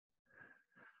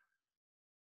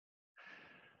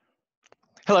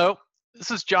Hello, this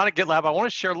is John at GitLab. I want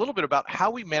to share a little bit about how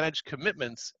we manage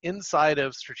commitments inside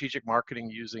of strategic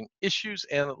marketing using issues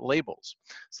and labels.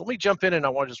 So let me jump in and I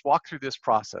want to just walk through this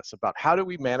process about how do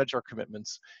we manage our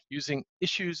commitments using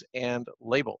issues and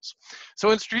labels. So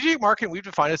in strategic marketing, we've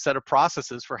defined a set of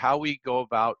processes for how we go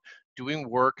about doing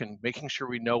work and making sure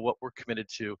we know what we're committed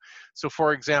to. So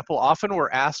for example, often we're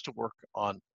asked to work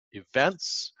on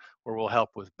events, where we'll help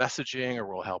with messaging or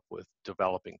we'll help with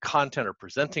developing content or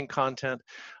presenting content.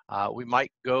 We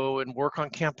might go and work on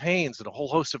campaigns and a whole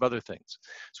host of other things.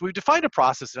 So we've defined a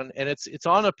process, and it's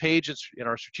on a page in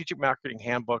our strategic marketing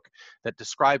handbook that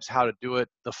describes how to do it.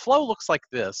 The flow looks like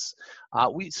this.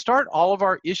 We start all of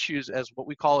our issues as what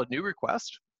we call a new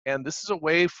request. And this is a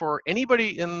way for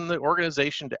anybody in the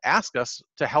organization to ask us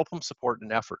to help them support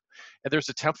an effort. And there's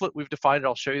a template we've defined.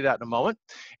 I'll show you that in a moment.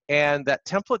 And that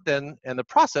template then, and the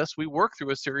process, we work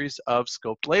through a series of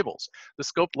scoped labels. The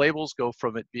scoped labels go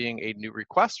from it being a new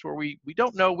request where we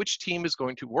don't know which team is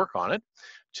going to work on it,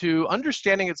 to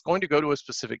understanding it's going to go to a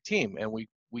specific team. And we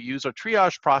use our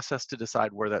triage process to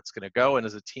decide where that's going to go. And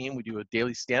as a team, we do a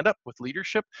daily stand-up with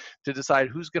leadership to decide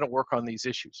who's going to work on these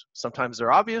issues. Sometimes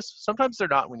they're obvious, sometimes they're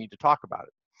not, and we need to talk about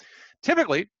it.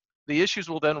 Typically, the issues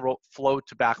will then flow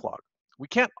to backlog. We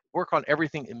can't work on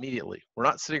everything immediately. We're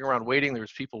not sitting around waiting.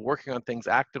 There's people working on things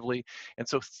actively. And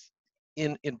so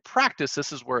in practice,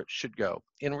 this is where it should go.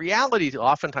 In reality,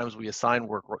 oftentimes we assign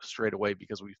work straight away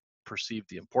because we perceive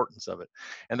the importance of it.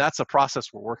 And that's a process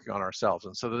we're working on ourselves.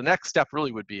 And so the next step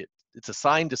really would be it's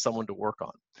assigned to someone to work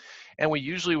on. And we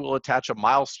usually will attach a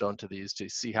milestone to these to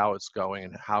see how it's going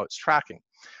and how it's tracking.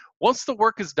 Once the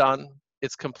work is done,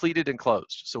 it's completed and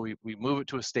closed. So we move it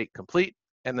to a state complete,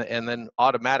 and then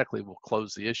automatically we'll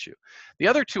close the issue. The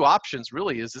other two options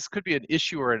really is this could be an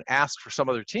issue or an ask for some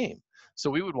other team.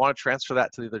 So we would want to transfer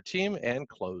that to the other team and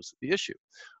close the issue.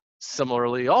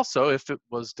 Similarly, also, if it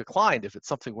was declined, if it's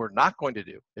something we're not going to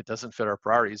do, it doesn't fit our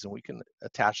priorities, and we can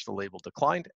attach the label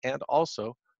declined and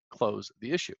also close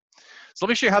the issue. So let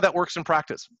me show you how that works in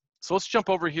practice. So let's jump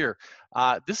over here.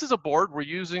 This is a board we're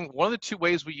using. One of the two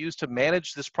ways we use to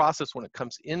manage this process when it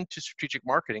comes into strategic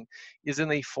marketing is in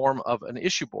the form of an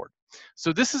issue board.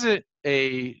 So this is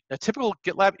a typical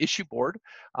GitLab issue board.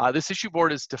 This issue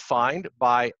board is defined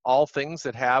by all things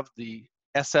that have the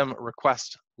SM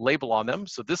request label on them.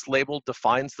 So this label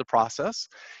defines the process.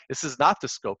 This is not the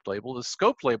scoped label. The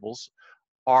scoped labels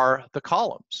are the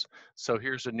columns. So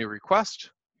here's a new request.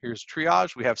 Here's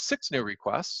triage. We have 6 new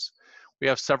requests. We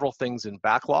have several things in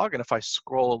backlog. And if I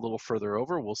scroll a little further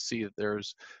over, we'll see that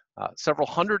there's several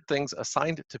hundred things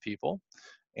assigned to people.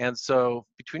 And so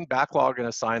between backlog and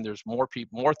assigned, there's more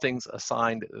things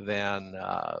assigned than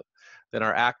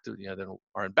are active, than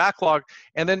are in backlog.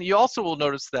 And then you also will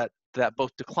notice that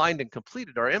both declined and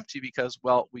completed are empty because,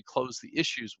 well, we close the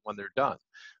issues when they're done.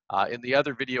 In the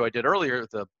other video I did earlier,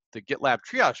 the GitLab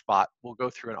triage bot will go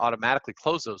through and automatically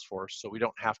close those for us, so we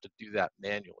don't have to do that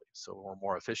manually, so we're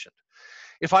more efficient.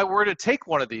 If I were to take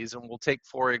one of these, and we'll take,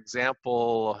 for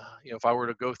example, if I were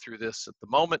to go through this at the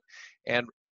moment and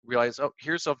realize, oh,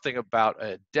 here's something about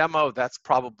a demo, that's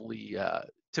probably,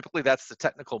 typically that's the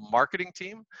technical marketing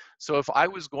team. So if I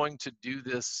was going to do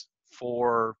this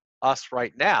for us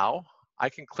right now, I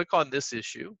can click on this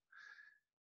issue,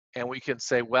 and we can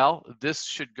say, well, this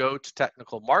should go to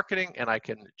technical marketing, and I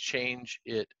can change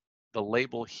the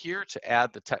label here to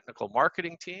add the technical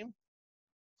marketing team.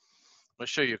 I'm going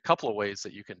to show you a couple of ways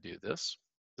that you can do this.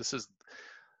 This is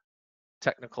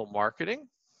technical marketing.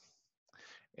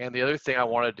 And the other thing I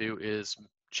want to do is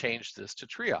change this to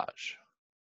triage.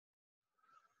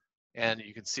 And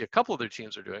you can see a couple of their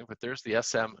teams are doing, but there's the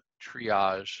SM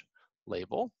triage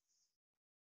label.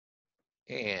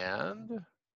 And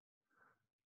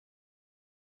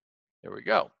there we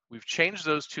go. We've changed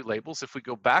those two labels. If we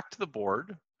go back to the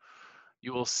board,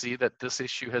 you will see that this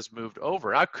issue has moved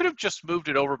over. I could have just moved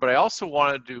it over, but I also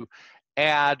wanted to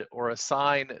add or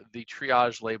assign the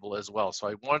triage label as well. So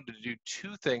I wanted to do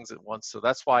two things at once, so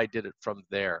that's why I did it from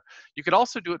there. You could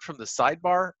also do it from the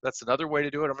sidebar. That's another way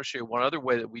to do it. I'm going to show you one other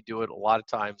way that we do it a lot of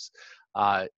times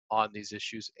on these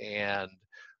issues. And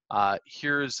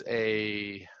here's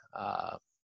a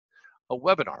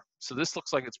webinar. So this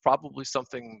looks like it's probably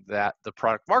something that the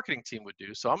product marketing team would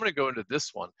do. So I'm going to go into this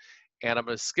one, and I'm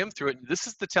going to skim through it. And this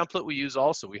is the template we use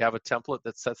also. We have a template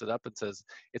that sets it up and says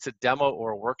it's a demo or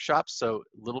a workshop, so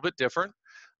a little bit different.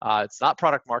 It's not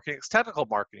product marketing, it's technical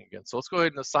marketing again. So let's go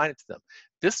ahead and assign it to them.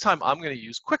 This time I'm going to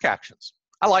use quick actions.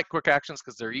 I like quick actions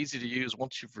because they're easy to use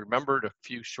once you've remembered a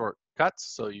few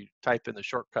shortcuts. So you type in the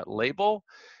shortcut label,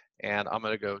 and I'm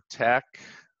going to go tech,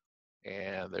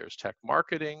 and there's tech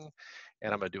marketing,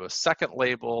 and I'm going to do a second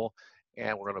label,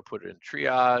 and we're going to put it in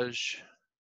triage.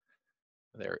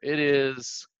 There it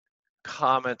is.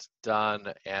 Comment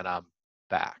done, and I'm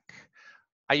back.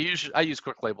 I use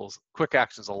quick labels, quick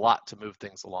actions a lot to move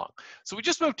things along. So we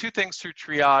just moved two things through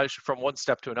triage from one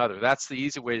step to another. That's the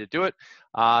easy way to do it.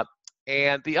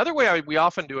 And the other way we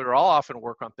often do it, or I'll often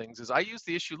work on things, is I use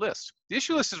the issue list. The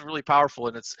issue list is really powerful,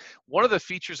 and it's one of the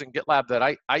features in GitLab that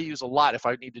I use a lot if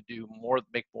I need to do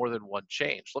make more than one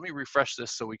change. Let me refresh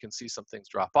this so we can see some things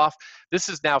drop off. This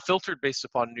is now filtered based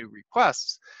upon new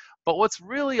requests. But what's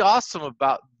really awesome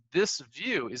about this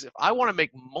view is if I want to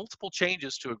make multiple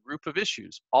changes to a group of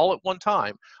issues all at one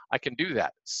time, I can do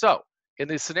that. So in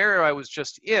the scenario I was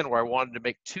just in where I wanted to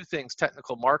make two things,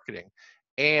 technical marketing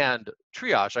and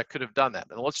triage, I could have done that.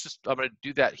 And I'm going to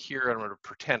do that here, and I'm going to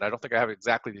pretend. I don't think I have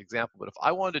exactly the example, but if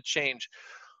I wanted to change,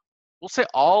 we'll say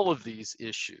all of these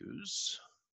issues,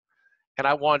 and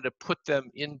I wanted to put them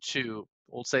into,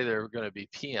 we'll say they're going to be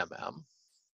PMM.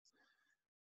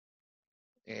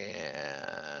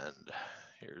 And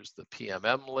here's the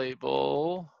PMM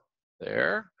label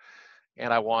there.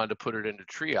 And I wanted to put it into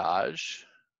triage.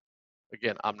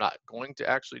 Again, I'm not going to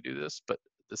actually do this, but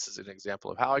this is an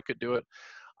example of how I could do it.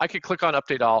 I could click on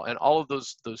update all, and all of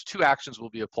those two actions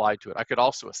will be applied to it. I could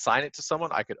also assign it to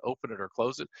someone. I could open it or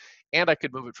close it, and I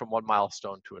could move it from one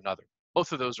milestone to another.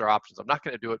 Both of those are options. I'm not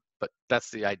going to do it, but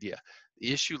that's the idea.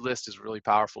 The issue list is really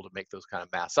powerful to make those kind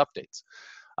of mass updates.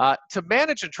 To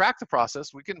manage and track the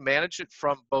process, we can manage it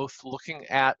from both looking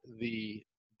at the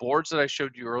boards that I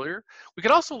showed you earlier. We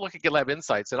can also look at GitLab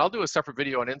Insights, and I'll do a separate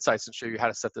video on Insights and show you how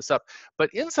to set this up. But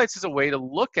Insights is a way to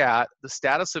look at the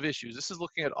status of issues. This is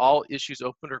looking at all issues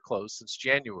opened or closed since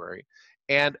January,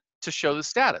 and to show the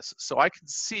status. So I can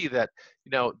see that,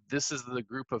 this is the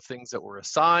group of things that were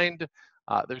assigned.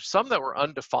 There's some that were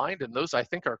undefined, and those I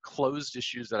think are closed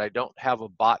issues that I don't have a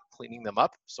bot cleaning them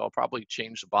up. So I'll probably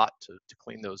change the bot to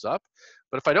clean those up.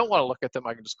 But if I don't want to look at them,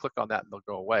 I can just click on that and they'll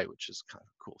go away, which is kind of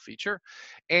a cool feature.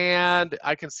 And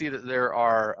I can see that there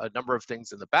are a number of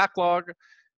things in the backlog.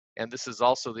 And this is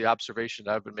also the observation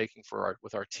that I've been making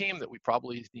with our team, that we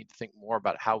probably need to think more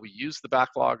about how we use the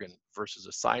backlog and versus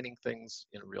assigning things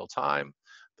in real time,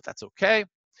 but that's okay.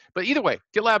 But either way,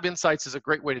 GitLab Insights is a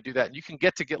great way to do that. And you can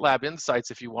get to GitLab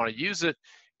Insights if you want to use it.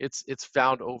 It's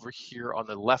found over here on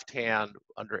the left hand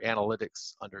under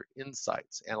Analytics, under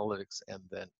Insights, Analytics, and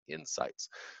then Insights.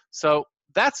 So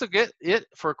that's it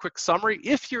for a quick summary.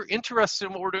 If you're interested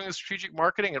in what we're doing in strategic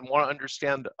marketing and want to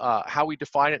understand how we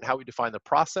define it and how we define the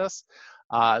process,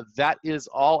 that is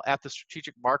all at the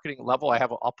strategic marketing level.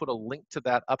 I'll put a link to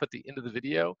that up at the end of the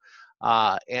video,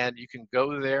 and you can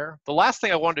go there. The last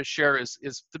thing I wanted to share is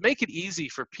to make it easy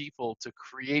for people to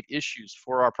create issues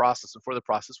for our process and for the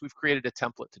process, we've created a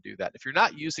template to do that. If you're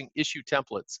not using issue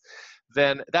templates,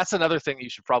 then that's another thing you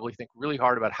should probably think really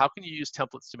hard about. How can you use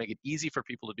templates to make it easy for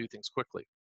people to do things quickly?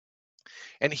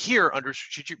 And here under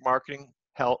strategic marketing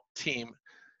team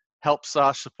helps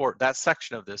support, that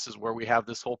section of this is where we have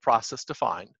this whole process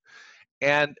defined.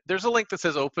 And there's a link that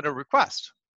says open a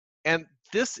request. And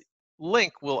this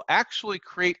link will actually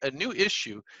create a new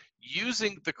issue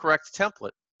using the correct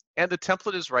template. And the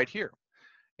template is right here.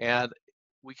 And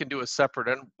we can do a separate,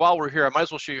 and while we're here, I might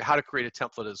as well show you how to create a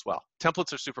template as well.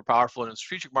 Templates are super powerful, and in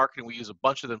strategic marketing, we use a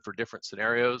bunch of them for different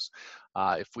scenarios.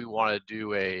 If we want to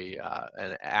do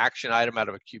an action item out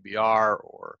of a QBR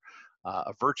or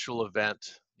a virtual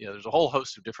event, there's a whole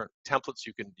host of different templates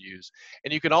you can use.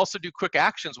 And you can also do quick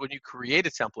actions when you create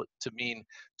a template to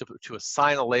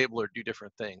assign a label or do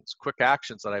different things. Quick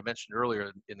actions that I mentioned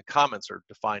earlier in the comments are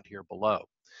defined here below.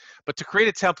 But to create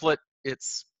a template,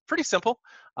 it's pretty simple.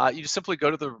 You just simply go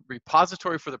to the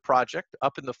repository for the project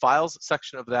up in the files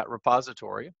section of that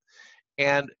repository,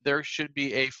 and there should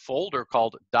be a folder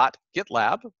called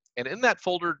 .gitlab. And in that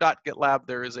folder .gitlab,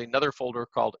 there is another folder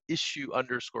called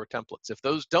issue_templates. If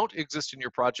those don't exist in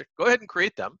your project, go ahead and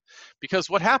create them, because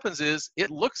what happens is it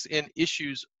looks in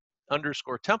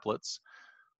issues_templates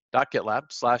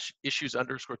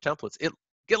 .gitlab/issues_templates.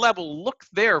 GitLab will look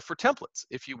there for templates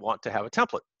if you want to have a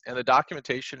template. And the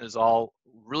documentation is all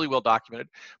really well documented,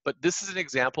 but this is an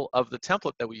example of the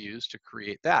template that we use to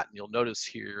create that. And you'll notice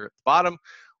here at the bottom,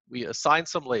 we assign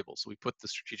some labels. We put the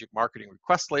strategic marketing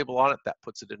request label on it. That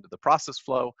puts it into the process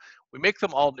flow. We make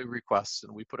them all new requests,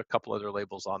 and we put a couple other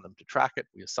labels on them to track it.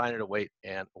 We assign it a weight,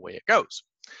 and away it goes.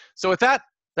 So with that,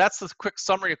 that's the quick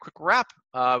summary, a quick wrap.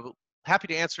 Happy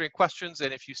to answer any questions.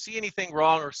 And if you see anything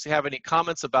wrong or have any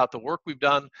comments about the work we've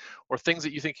done or things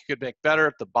that you think you could make better,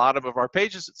 at the bottom of our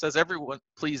pages, it says, everyone,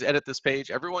 please edit this page.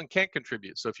 Everyone can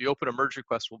contribute. So if you open a merge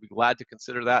request, we'll be glad to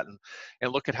consider that and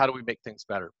look at how do we make things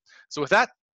better. So with that,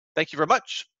 thank you very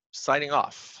much. Signing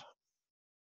off.